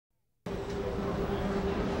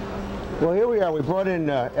Well, here we are. We brought in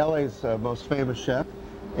LA's most famous chef,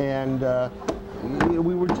 and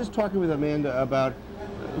we were just talking with Amanda about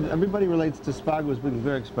everybody relates to Spago as being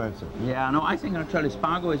very expensive. Yeah, no, I think actually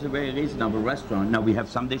Spago is a very reasonable restaurant. Now we have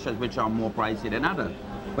some dishes which are more pricey than others.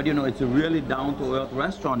 But you know, it's a really down-to-earth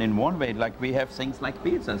restaurant in one way. Like we have things like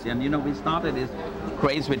pizzas. And you know, we started this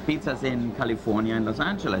craze with pizzas in California and Los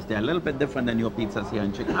Angeles. They're a little bit different than your pizzas here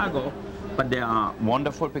in Chicago. But they are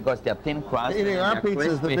wonderful because they're thin crust. Eating our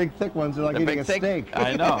pizzas, the big thick ones, are like eating a steak.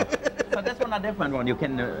 I know. So that's one a different one. You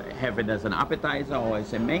can have it as an appetizer or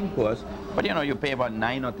as a main course. But you know, you pay about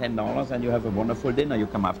 $9 or $10 and you have a wonderful dinner. You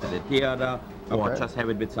come after the theater or just have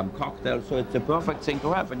it with some cocktails. So it's a perfect thing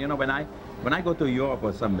to have. And you know, when I go to Europe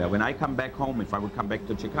or somewhere, when I come back home, if I would come back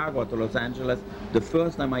to Chicago or to Los Angeles, the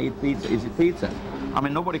first time I eat pizza is pizza. I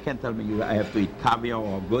mean, nobody can tell me I have to eat caviar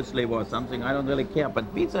or goose liver or something. I don't really care.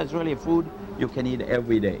 But pizza is really a food you can eat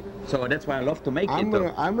every day. So that's why I love to make it. I'm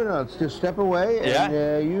gonna just step away,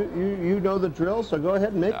 and you know the drill. So go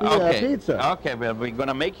ahead and make me a pizza. Okay, well, we're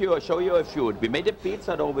gonna show you a few. We made a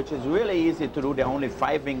pizza dough, which is really easy to do. There are only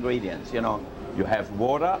 5 ingredients. You know, you have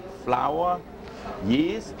water, flour,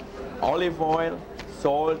 yeast, olive oil,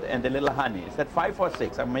 salt, and a little honey. Is that 5 or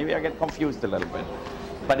 6? Maybe I get confused a little bit.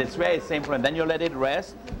 But it's very simple, and then you let it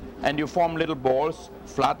rest, and you form little balls,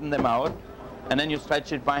 flatten them out, and then you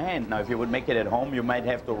stretch it by hand. Now, if you would make it at home, you might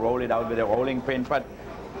have to roll it out with a rolling pin, but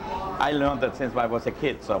I learned that since I was a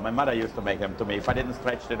kid, so my mother used to make them to me. If I didn't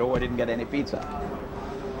stretch the dough, I didn't get any pizza.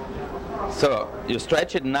 So you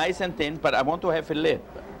stretch it nice and thin, but I want to have a lid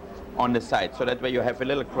on the side, so that way you have a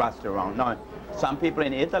little crust around. Now, some people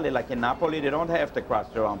in Italy, like in Napoli, they don't have the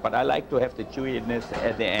crust around, but I like to have the chewiness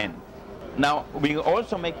at the end. Now, we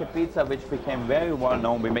also make a pizza which became very well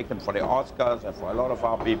known. We make them for the Oscars and for a lot of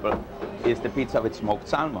our people, is the pizza with smoked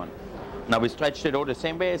salmon. Now, we stretch the dough the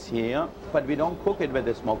same way as here, but we don't cook it with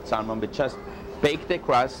the smoked salmon. We just bake the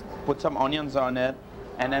crust, put some onions on it,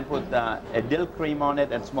 and then put a dill cream on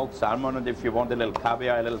it and smoked salmon. And if you want a little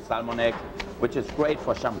caviar, a little salmon egg, which is great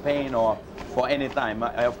for champagne or for any time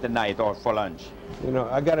of the night or for lunch. You know,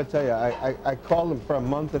 I got to tell you, I call them for a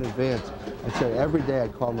month in advance. I say every day I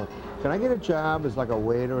call them, can I get a job as like a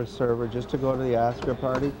waiter or server just to go to the Oscar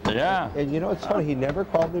party? Yeah. And you know, it's funny, he never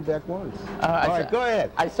called me back once. All right, go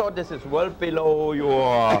ahead. I thought this is well below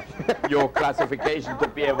your classification to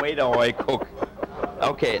be a waiter or a cook.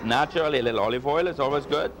 Okay, naturally a little olive oil is always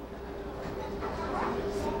good.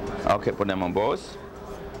 Okay, put them on both.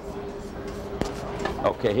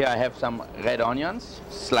 Okay, here I have some red onions,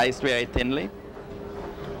 sliced very thinly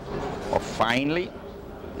or finely.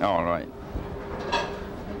 All right.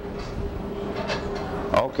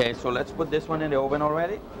 Okay, so let's put this one in the oven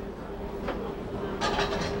already.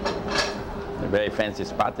 A very fancy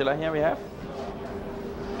spatula here we have.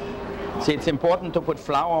 See, it's important to put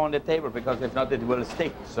flour on the table because if not, it will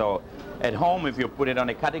stick. So at home, if you put it on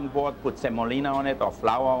a cutting board, put semolina on it or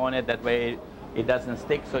flour on it. That way it doesn't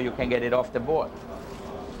stick so you can get it off the board.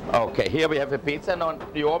 Okay, here we have a pizza. Now,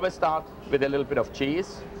 you always start with a little bit of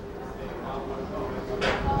cheese.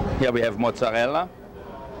 Here we have mozzarella.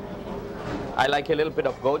 I like a little bit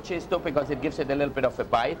of goat cheese too because it gives it a little bit of a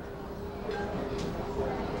bite.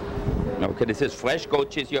 Okay, this is fresh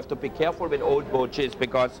goat cheese. You have to be careful with old goat cheese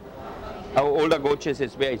because our older goat cheese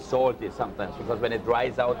is very salty sometimes because when it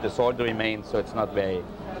dries out, the salt remains, so it's not very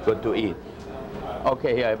good to eat.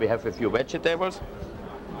 Okay, here we have a few vegetables.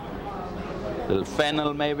 A little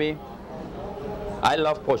fennel maybe. I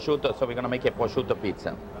love prosciutto, so we're going to make a prosciutto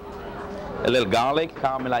pizza. A little garlic,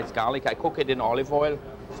 caramelized garlic. I cook it in olive oil,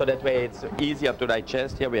 so that way it's easier to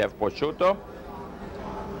digest. Here we have prosciutto.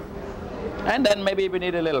 And then maybe we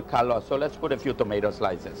need a little color, so let's put a few tomato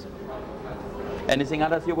slices. Anything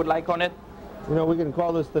else you would like on it? You know, we can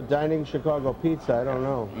call this the Dining Chicago Pizza, I don't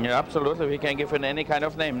know. Yeah, absolutely, we can give it any kind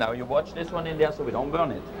of name. Now, you watch this one in there so we don't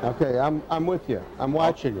burn it. Okay, I'm with you. I'm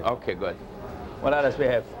watching you. Okay, good. What else we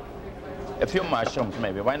have? A few mushrooms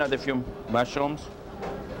maybe. Why not a few mushrooms?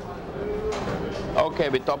 Okay,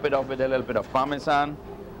 we top it off with a little bit of Parmesan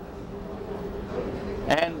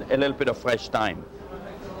and a little bit of fresh thyme.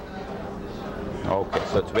 Okay,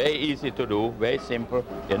 so it's very easy to do, very simple,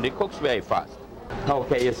 and it cooks very fast.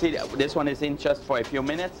 Okay, you see this one is in just for a few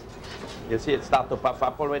minutes. You see it start to puff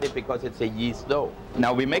up already because it's a yeast dough.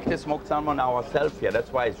 Now we make the smoked salmon ourselves here.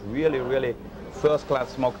 That's why it's really, really first-class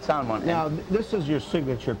smoked salmon. Now this is your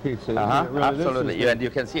signature pizza. Really, absolutely, and you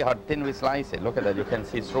can see how thin we slice it. Look at that, you can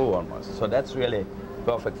see through almost. So that's really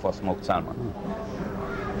perfect for smoked salmon.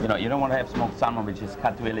 You know, you don't want to have smoked salmon which is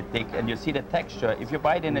cut really thick, and you see the texture. If you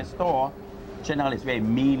buy it in a store, generally it's very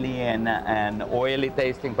mealy and oily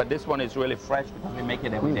tasting, but this one is really fresh because we make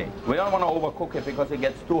it every day. We don't want to overcook it because it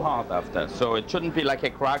gets too hard after. So it shouldn't be like a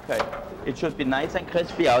cracker. It should be nice and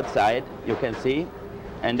crispy outside, you can see,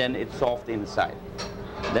 and then it's soft inside.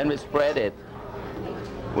 Then we spread it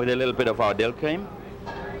with a little bit of our dill cream.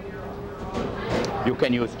 You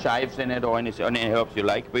can use chives in it or any herbs you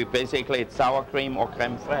like. Basically, it's sour cream or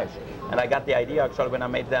creme fraiche. And I got the idea actually when I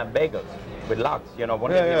made the bagels with lox. You know,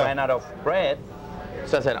 one day we ran out of bread.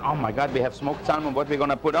 So I said, oh my God, we have smoked salmon, what are we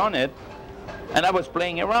going to put on it? And I was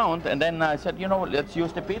playing around, and then I said, you know, let's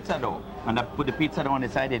use the pizza dough. And I put the pizza dough on the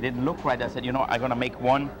side, it didn't look right. I said, you know, I'm going to make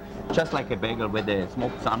one just like a bagel with the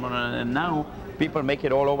smoked salmon, and now people make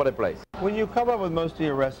it all over the place. When you come up with most of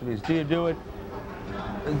your recipes, do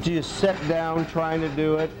you sit down trying to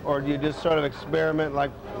do it, or do you just sort of experiment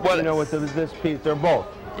like, well, you know, with this piece? They're both.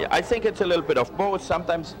 Yeah, I think it's a little bit of both.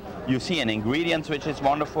 Sometimes you see an ingredient which is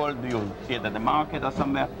wonderful. Do you see it at the market or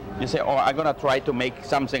somewhere? You say, oh, I'm going to try to make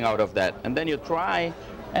something out of that. And then you try,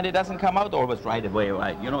 and it doesn't come out always right away,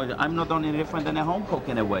 right? You know, I'm not only different than a home cook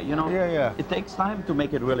in a way, you know? Yeah, yeah. It takes time to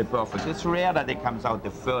make it really perfect. It's rare that it comes out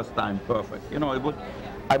the first time perfect. You know,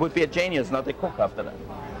 I would be a genius, not a cook after that.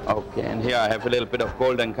 Okay, and here I have a little bit of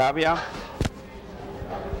golden caviar.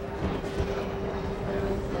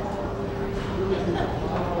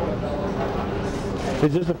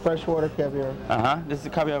 Is this a freshwater caviar? This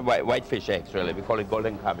is caviar whitefish eggs, really. We call it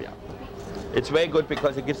golden caviar. It's very good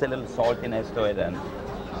because it gives a little saltiness to it. And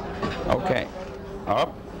okay,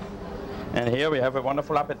 up. And here we have a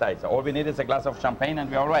wonderful appetizer. All we need is a glass of champagne and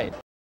we're all right.